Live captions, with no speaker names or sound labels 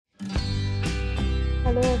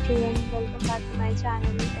Hello everyone, welcome back to my channel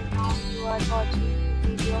and now you are watching a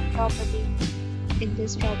video of property. In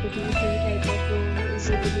this property, three type of room is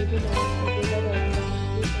available on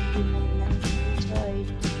Agoda.com. You can be online and enjoy it.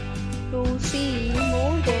 To see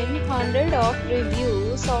more than 100 of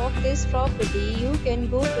reviews of this property, you can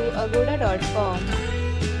go to Agoda.com.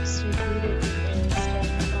 Its review rating is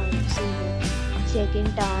 10.0.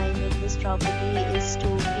 Check-in time in this property is 2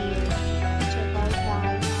 p.m. Check-out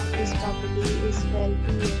time of this property is 12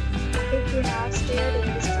 p.m. If you have stayed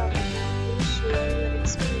in this property, please share your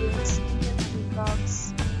experience in the comment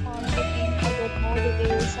box. For looking to get more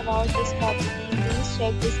details about this property, please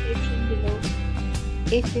check description below.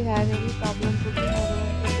 If you have any problem booking a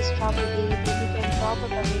room in this property, then you can drop a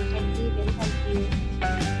comment and we will help you.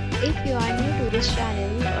 If you are new to this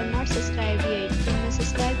channel or not subscribed yet, then must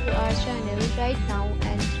subscribe to our channel right now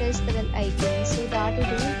and press the bell icon so that you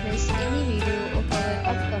don't miss any video of our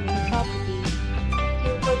upcoming property. Thank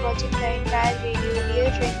you for watching the entire video.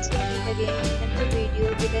 Dear friends, we'll meet again in another video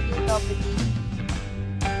with a new property.